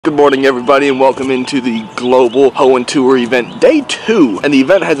Good morning everybody and welcome into the global Hoenn tour event day 2, and the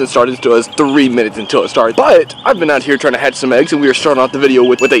event hasn't started until us 3 minutes until it starts, but I've been out here trying to hatch some eggs and we are starting off the video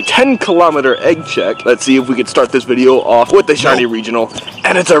with a 10-kilometer egg check. Let's see if we can start this video off with the shiny regional,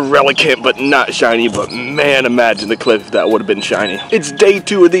 and it's a relicant but not shiny, but man, imagine the clip if that would have been shiny. It's day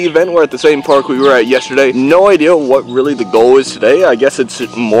 2 of the event. We're at the same park we were at yesterday. No idea what really the goal is today. I guess it's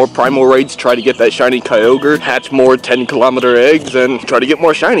more primal raids, try to get that shiny Kyogre, hatch more 10-kilometer eggs, and try to get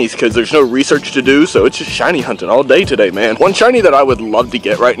more shiny because there's no research to do, so it's just shiny hunting all day today, man. One shiny that I would love to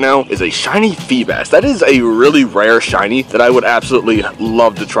get right now is a shiny Feebas. That is a really rare shiny that I would absolutely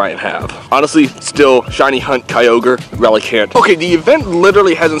love to try and have. Honestly, still shiny hunt Kyogre, Relicant. Okay, the event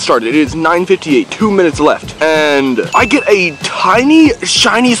literally hasn't started. It is 9:58, 2 minutes left, and I get a tiny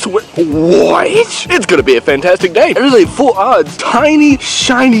shiny what? It's gonna be a fantastic day. It is a full odds tiny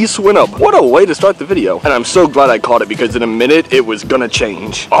shiny Swinub. What a way to start the video. And I'm so glad I caught it because in a minute it was gonna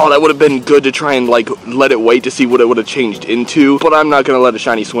change. Oh, that would have been good to try and like let it wait to see what it would have changed into, but I'm not gonna let a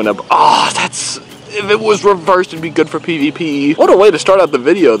shiny Swinub. Oh, that's, if it was reversed, it'd be good for PvP. What a way to start out the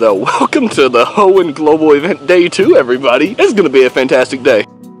video though. Welcome to the Hoenn Global Event Day 2, everybody. It's gonna be a fantastic day.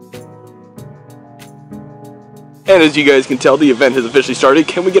 And as you guys can tell, the event has officially started.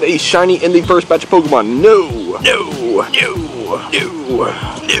 Can we get a shiny in the first batch of Pokemon? No, no, no, no,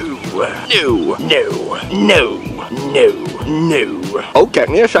 no, no, no, no, no. Oh,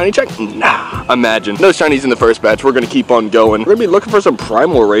 Cacnea, shiny check? Nah. Imagine. No shinies in the first batch. We're gonna keep on going. We're gonna be looking for some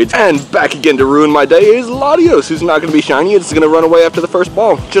primal raids. And back again to ruin my day is Latios, who's not gonna be shiny. It's gonna run away after the first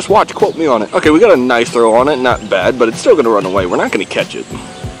ball. Just watch, quote me on it. Okay, we got a nice throw on it. Not bad, but it's still gonna run away. We're not gonna catch it.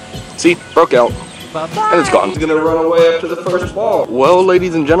 See? Broke out. Bye-bye. And it's gone. It's gonna run away after the first ball. Well,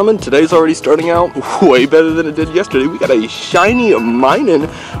 ladies and gentlemen, today's already starting out way better than it did yesterday. We got a shiny Minun,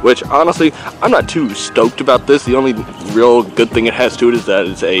 which honestly, I'm not too stoked about this. The only real good thing it has to it is that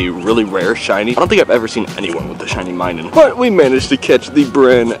it's a really rare shiny. I don't think I've ever seen anyone with the shiny Minun. But we managed to catch the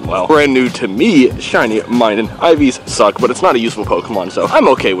brand new to me, shiny Minun. IVs suck, but it's not a useful Pokemon, so I'm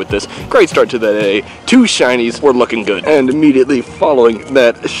okay with this. Great start to the day. 2 shinies, we're looking good. And immediately following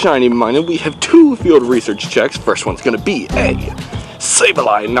that shiny Minun, we have 2 field research checks. First one's gonna be a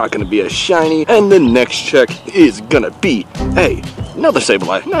Sableye, not gonna be a shiny, and the next check is gonna be another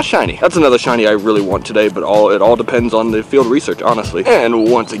Sableye, not shiny. That's another shiny I really want today, but it all depends on the field research, honestly. And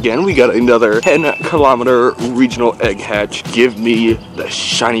once again, we got another 10-kilometer regional egg hatch. Give me the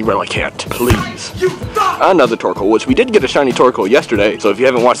shiny Relicant, please. Another Torkoal, which we did get a shiny Torkoal yesterday, so if you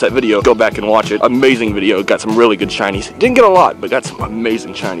haven't watched that video, go back and watch it. Amazing video, got some really good shinies. Didn't get a lot, but got some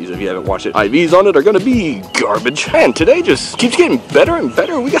amazing shinies if you haven't watched it. IVs on it are gonna be garbage. And today just keeps getting better and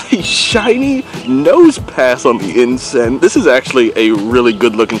better. We got a shiny Nose Pass on the Incense. This is actually a really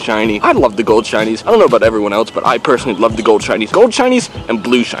good looking shiny. I love the gold shinies. I don't know about everyone else, but I personally love the gold shinies. Gold shinies and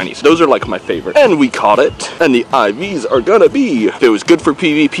blue shinies. Those are like my favorite. And we caught it. And the IVs are gonna be, if it was good for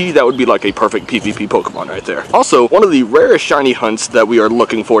PvP, that would be like a perfect PvP Pokemon right there. Also, one of the rarest shiny hunts that we are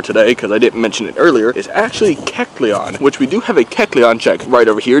looking for today, because I didn't mention it earlier, is actually Kecleon, which we do have a Kecleon check right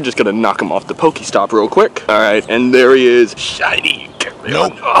over here. Just gonna knock him off the Pokestop real quick. Alright, and there he is. Shiny Kecleon.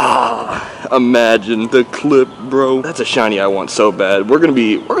 Nope. Ah, imagine the clip, bro. That's a shiny I want so bad. We're gonna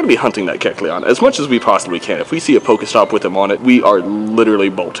be hunting that Kecleon as much as we possibly can. If we see a Pokestop with him on it, we are literally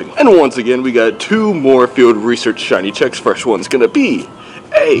bolting. And once again, we got 2 more field research shiny checks. First one's gonna be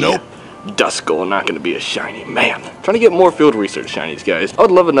a Duskull, not gonna be a shiny. Man, trying to get more field research shinies, guys. I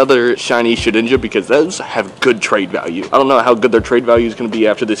would love another shiny Shedinja because those have good trade value. I don't know how good their trade value is gonna be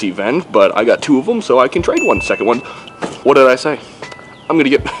after this event, but I got 2 of them, so I can trade one. Second one, what did I say? I'm gonna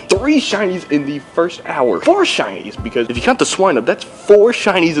get 3 shinies in the first hour. 4 shinies, because if you count the Swinub, that's 4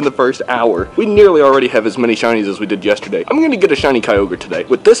 shinies in the first hour. We nearly already have as many shinies as we did yesterday. I'm gonna get a shiny Kyogre today.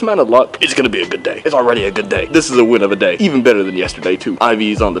 With this amount of luck, it's gonna be a good day. It's already a good day. This is a win of a day. Even better than yesterday, too.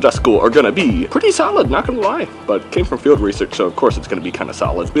 IVs on the Duskull are gonna be pretty solid, not gonna lie. But came from field research, so of course it's gonna be kind of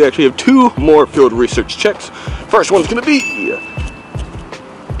solid. We actually have 2 more field research checks. First one's gonna be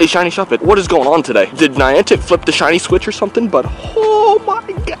a shiny Shuppet. What is going on today? Did Niantic flip the shiny switch or something? But oh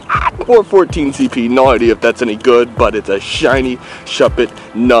my god. 414 CP, no idea if that's any good, but it's a shiny Shuppet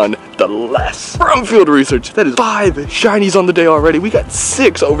nonetheless. From field research, that is 5 shinies on the day already. We got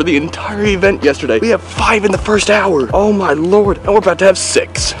 6 over the entire event yesterday. We have 5 in the first hour. Oh my lord, and we're about to have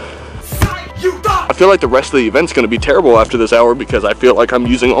 6. I feel like the rest of the event's gonna be terrible after this hour because I feel like I'm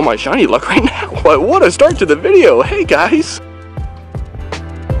using all my shiny luck right now. But what a start to the video. Hey guys.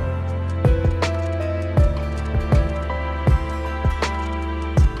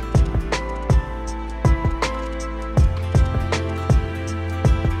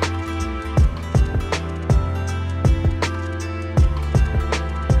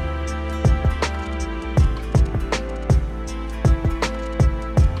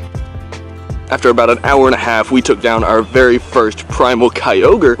 after about an hour and a half, we took down our very first primal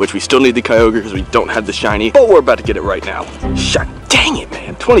Kyogre, which we still need the Kyogre because we don't have the shiny, but we're about to get it right now. Dang it,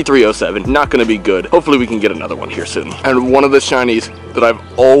 man. 2307, not gonna be good. Hopefully we can get another one here soon. And one of the shinies that I've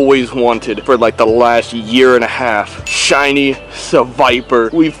always wanted for like the last year and a half, shiny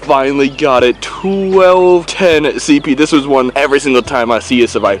Seviper. We finally got it. 1210 CP. This was one every single time I see a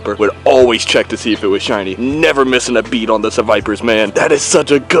Seviper, would always check to see if it was shiny. Never missing a beat on the Sevipers, man. That is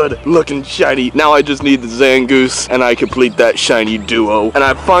such a good looking shiny. Now I just need the Zangoose and I complete that shiny duo. And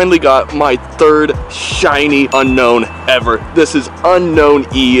I finally got my third shiny unknown ever. This is Unknown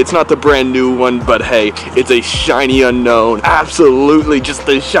E. It's not the brand new one, but hey, it's a shiny unknown. Absolutely just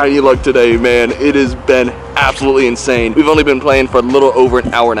the shiny luck today, man. It has been absolutely insane. We've only been playing for a little over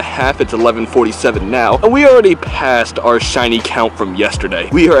an hour and a half. It's 11:47 now, and we already passed our shiny count from yesterday.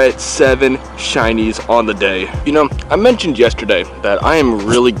 We are at 7 shinies on the day. You know, I mentioned yesterday that I am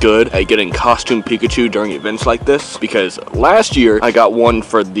really good at getting costume Pikachu during events like this, because last year I got one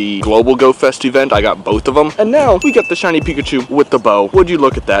for the Global Go Fest event. I got both of them, and now we got the shiny Pikachu with the bow. Would you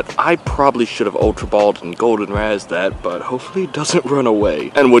look at that? I probably should have Ultra Balled and Golden Raz that, but hopefully it doesn't run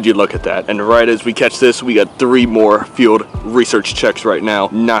away. And would you look at that? And right as we catch this, we got 3 more field research checks right now.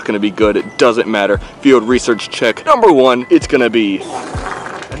 Not gonna be good. It doesn't matter. Field research check number 1. It's gonna be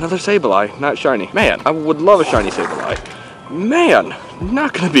another Sableye, not shiny. Man, I would love a shiny Sableye. Man,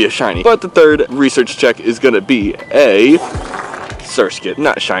 not gonna be a shiny. But the 3rd research check is gonna be a Surskit,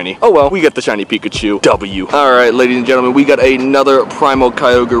 not shiny. Oh well, we got the shiny Pikachu. W. Alright, ladies and gentlemen, we got another Primal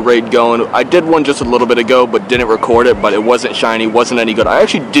Kyogre raid going. I did one just a little bit ago, but didn't record it, but it wasn't shiny, wasn't any good. I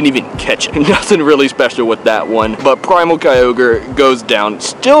actually didn't even catch it. Nothing really special with that one. But Primal Kyogre goes down.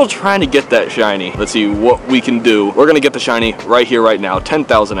 Still trying to get that shiny. Let's see what we can do. We're gonna get the shiny right here, right now.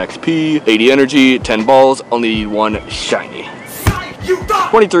 10,000 XP, 80 energy, 10 balls, only need 1 shiny.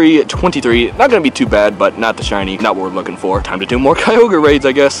 23, not gonna be too bad, but not the shiny, not what we're looking for. Time to do more Kyogre raids,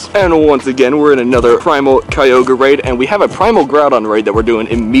 I guess. And once again, we're in another Primal Kyogre raid, and we have a Primal Groudon raid that we're doing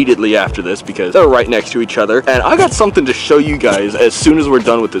immediately after this because they're right next to each other. And I got something to show you guys as soon as we're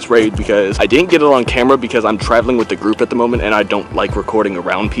done with this raid, because I didn't get it on camera because I'm traveling with the group at the moment and I don't like recording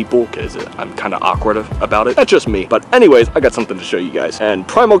around people because I'm kind of awkward about it. That's just me. But anyways, I got something to show you guys. And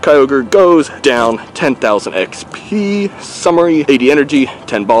Primal Kyogre goes down, 10,000 XP, summary, 80 energy,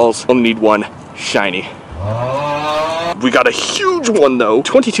 10 balls, only need 1 shiny. We got a huge one though,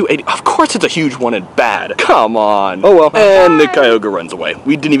 2280. Of course it's a huge one and bad. Come on. Oh well. And the Kyogre runs away.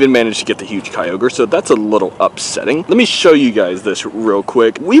 We didn't even manage to get the huge Kyogre, so that's a little upsetting. Let me show you guys this real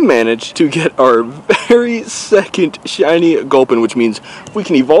quick. We managed to get our very second shiny Gulpin, which means we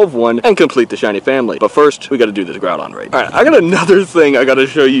can evolve one and complete the shiny family. But first, we gotta do this Groudon raid. Alright, I got another thing I gotta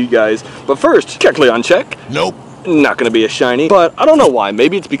show you guys. But first, Kecleon check. Nope. Not gonna be a shiny, but I don't know why.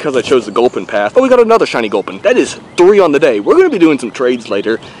 Maybe it's because I chose the Gulpin path. Oh, we got another shiny Gulpin. That is 3 on the day. We're gonna be doing some trades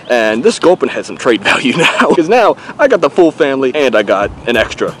later, and this Gulpin has some trade value now, because now I got the full family and I got an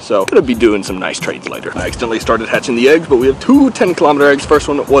extra, so gonna be doing some nice trades later. I accidentally started hatching the eggs, but we have 2 10-kilometer eggs. First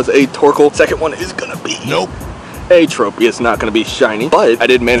one was a Torkoal. Second one is gonna be a Trophy. It's not gonna be shiny, but I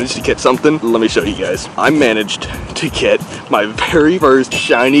did manage to get something. Let me show you guys. I managed to get my very first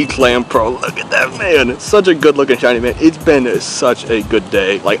shiny Clamperl. Look at that, man. Such a good looking shiny, man. It's been such a good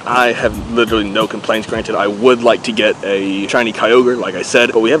day. Like, I have literally no complaints. Granted, I would like to get a shiny Kyogre, like I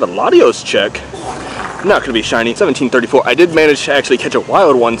said, but we have a Latios check. Not gonna be shiny. 1734. I did manage to actually catch a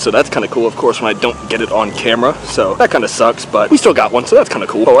wild one, so that's kind of cool, of course, when I don't get it on camera. So that kind of sucks, but we still got one, so that's kind of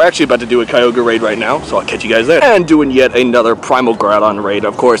cool. But we're actually about to do a Kyogre raid right now, so I'll catch you guys there. And doing yet another Primal Groudon raid.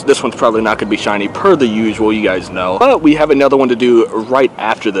 Of course, this one's probably not gonna be shiny per the usual, you guys know. But we have another one to do right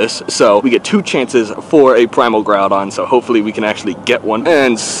after this, so we get 2 chances for a Primal Groudon, so hopefully we can actually get one.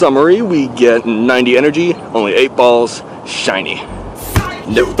 And summary, we get 90 energy, only 8 balls, shiny.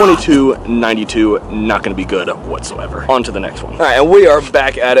 No. 2292, not going to be good whatsoever. On to the next one. Alright, and we are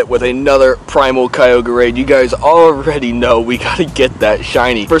back at it with another Primal Kyogre raid. You guys already know we got to get that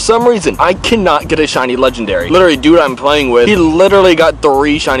shiny. For some reason, I cannot get a shiny legendary. Literally, dude I'm playing with, he literally got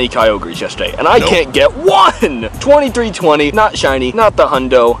 3 shiny Kyogres yesterday, and I can't get 1! 2320, not shiny, not the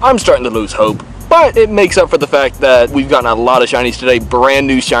hundo. I'm starting to lose hope. But it makes up for the fact that we've gotten a lot of shinies today, brand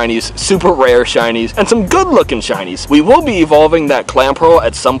new shinies, super rare shinies, and some good looking shinies. We will be evolving that Clamperl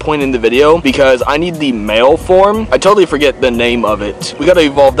at some point in the video because I need the male form. I totally forget the name of it. We gotta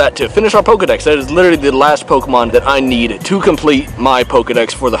evolve that to finish our Pokedex. That is literally the last Pokemon that I need to complete my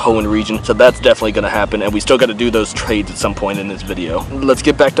Pokedex for the Hoenn region. So that's definitely gonna happen, and we still gotta do those trades at some point in this video. Let's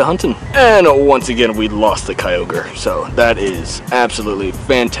get back to hunting. And once again, we lost the Kyogre. So that is absolutely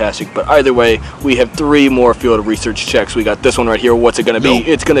fantastic. But either way, We have 3 more field research checks. We got this one right here. What's it gonna be? Nope.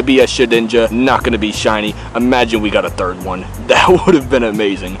 It's gonna be a Shedinja, not gonna be shiny. Imagine we got a 3rd one. That would have been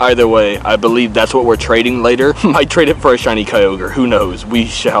amazing. Either way, I believe that's what we're trading later. Might trade it for a shiny Kyogre. Who knows? We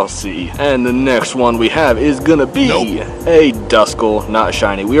shall see. And the next one we have is gonna be a Duskull, not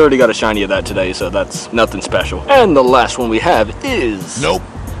shiny. We already got a shiny of that today, so that's nothing special. And the last one we have is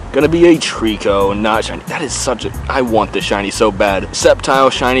gonna be a Trico, not shiny. That is such a... I want this shiny so bad. Sceptile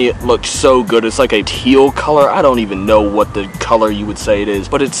shiny, it looks so good. It's like a teal color. I don't even know what the color you would say it is,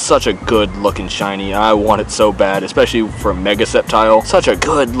 but it's such a good looking shiny. I want it so bad, especially for Mega Sceptile. Such a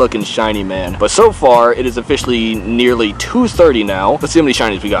good looking shiny, man. But so far, it is officially nearly 2:30 now. Let's see how many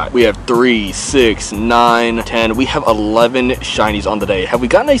shinies we got. We have 3, 6, 9, 10. We have 11 shinies on the day. Have we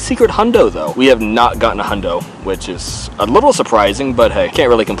gotten a secret hundo, though? We have not gotten a hundo, which is a little surprising, but hey, can't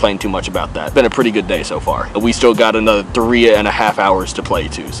really complain too much about that. Been a pretty good day so far. We still got another 3.5 hours to play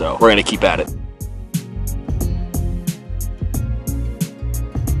too, so we're gonna keep at it.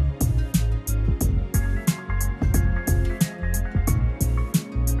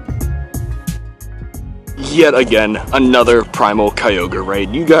 Yet again, another Primal Kyogre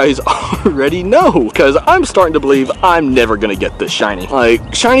raid. You guys already know, because I'm starting to believe I'm never gonna get this shiny. Like,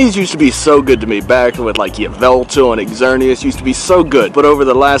 shinies used to be so good to me back with like Yveltal and Xerneas used to be so good, but over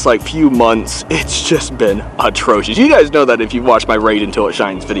the last like few months, it's just been atrocious. You guys know that if you've watched my raid until it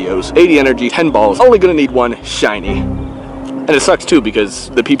shines videos. 80 energy, 10 balls, only gonna need 1 shiny. And it sucks too because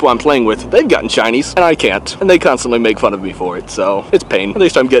the people I'm playing with, they've gotten shinies and I can't. And they constantly make fun of me for it, so it's pain. At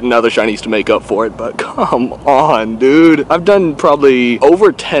least I'm getting other shinies to make up for it, but come on, dude. I've done probably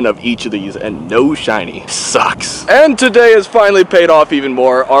over 10 of each of these and no shiny. Sucks. And today has finally paid off even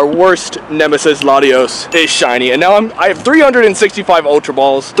more. Our worst nemesis, Latios, is shiny. And now I have 365 Ultra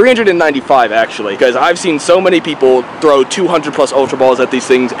Balls, 395 actually, because I've seen so many people throw 200 plus Ultra Balls at these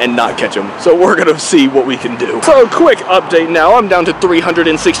things and not catch them. So we're gonna see what we can do. So quick update now. I'm down to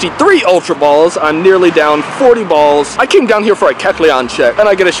 363 Ultra Balls. I'm nearly down 40 balls. I came down here for a Kecleon check, and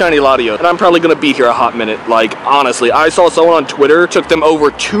I get a shiny Latios, and I'm probably gonna be here a hot minute. Like, honestly, I saw someone on Twitter took them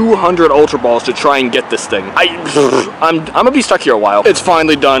over 200 Ultra Balls to try and get this thing. I'm gonna be stuck here a while. It's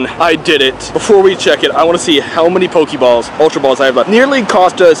finally done. I did it. Before we check it, I want to see how many Pokeballs, Ultra Balls I have left. Nearly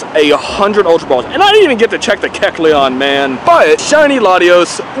cost us 100 Ultra Balls, and I didn't even get to check the Kecleon, man. But shiny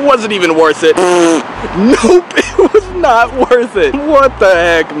Latios wasn't even worth it. Nope, it was not worth it. What the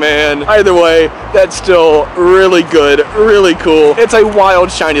heck, man? Either way, that's still really good, really cool. It's a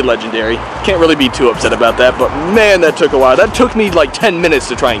wild shiny legendary. Can't really be too upset about that, but man, that took a while. That took me like 10 minutes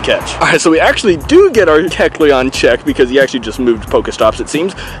to try and catch. All right, so we actually do get our Kecleon check because he actually just moved Pokestops, it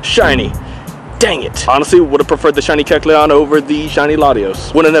seems. Shiny. Dang it. Honestly, would have preferred the shiny Kecleon over the shiny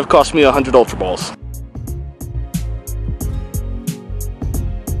Latios. Wouldn't have cost me 100 Ultra Balls.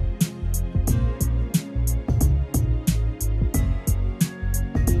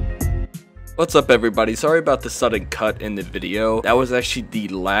 What's up, everybody? Sorry about the sudden cut in the video. That was actually the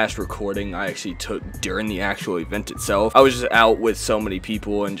last recording I actually took during the actual event itself. I was just out with so many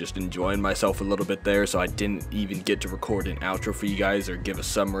people and just enjoying myself a little bit there, so I didn't even get to record an outro for you guys or give a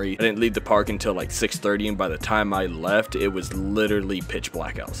summary. I didn't leave the park until like 6:30, and by the time I left, it was literally pitch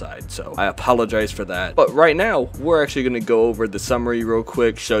black outside, so I apologize for that. But right now, we're actually going to go over the summary real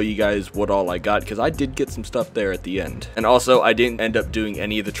quick, show you guys what all I got, because I did get some stuff there at the end. And also, I didn't end up doing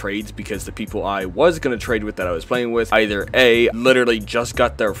any of the trades because the people I was going to trade with that I was playing with either A, literally just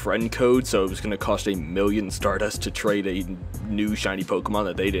got their friend code, so it was going to cost 1,000,000 Stardust to trade a new shiny Pokemon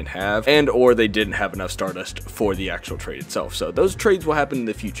that they didn't have, and or they didn't have enough Stardust for the actual trade itself. So those trades will happen in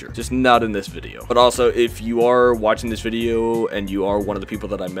the future, just not in this video. But also, if you are watching this video and you are one of the people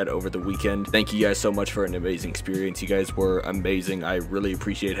that I met over the weekend, thank you guys so much for an amazing experience. You guys were amazing. I really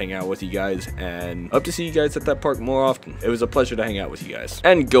appreciate hanging out with you guys, and hope to see you guys at that park more often. It was a pleasure to hang out with you guys.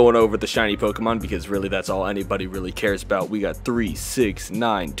 And going over the shiny Pokemon, because really that's all anybody really cares about. We got 3, 6,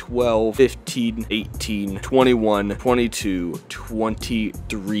 9, 12, 15, 18, 21, 22,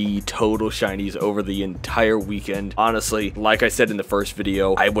 23 total shinies over the entire weekend. Honestly, like I said in the first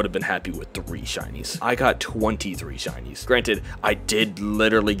video, I would have been happy with 3 shinies. I got 23 shinies. Granted, I did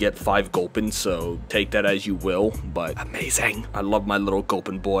literally get 5 Gulpins, so take that as you will, but amazing. I love my little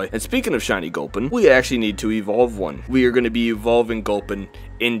Gulpin boy. And speaking of shiny Gulpin, we actually need to evolve one. We are going to be evolving Gulpin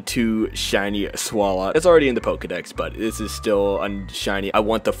into shiny Swallow. It's already in the Pokedex, but this is still a shiny. I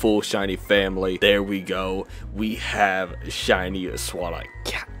want the full shiny family. There we go. We have shiny Swallow.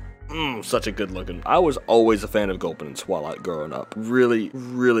 Yeah. Such a good looking. I was always a fan of Gulpin and Swallow growing up. Really,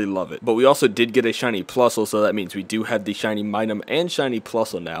 really love it. But we also did get a shiny Plusle, so that means we do have the shiny Minun and shiny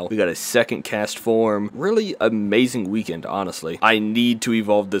Plusle now. We got a second cast form. Really amazing weekend, honestly. I need to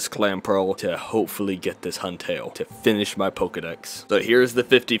evolve this Clamperl to hopefully get this Huntail to finish my Pokedex. So here's the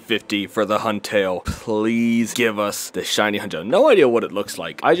 50-50 for the Huntail. Please give us the shiny Huntail. No idea what it looks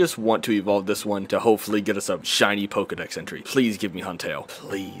like. I just want to evolve this one to hopefully get us a shiny Pokedex entry. Please give me Huntail.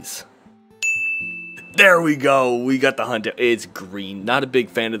 Please. There we go, we got the Huntail. It's green. Not a big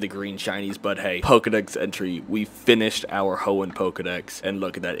fan of the green shinies, but hey, Pokedex entry. We finished our Hoenn Pokedex, and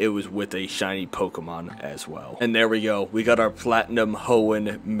look at that, it was with a shiny Pokemon as well. And there we go, we got our Platinum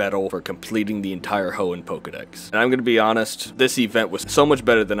Hoenn medal for completing the entire Hoenn Pokedex. And I'm gonna be honest, this event was so much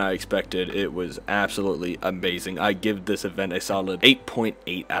better than I expected. It was absolutely amazing. I give this event a solid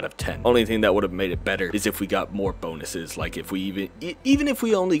 8.8 out of 10. Only thing that would have made it better is if we got more bonuses, like if we even if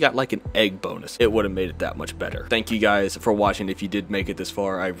we only got like an egg bonus, it would have made it that much better. Thank you guys for watching. If you did make it this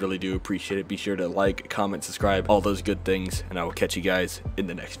far, I really do appreciate it. Be sure to like, comment, subscribe, all those good things, and I will catch you guys in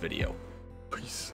the next video. Peace.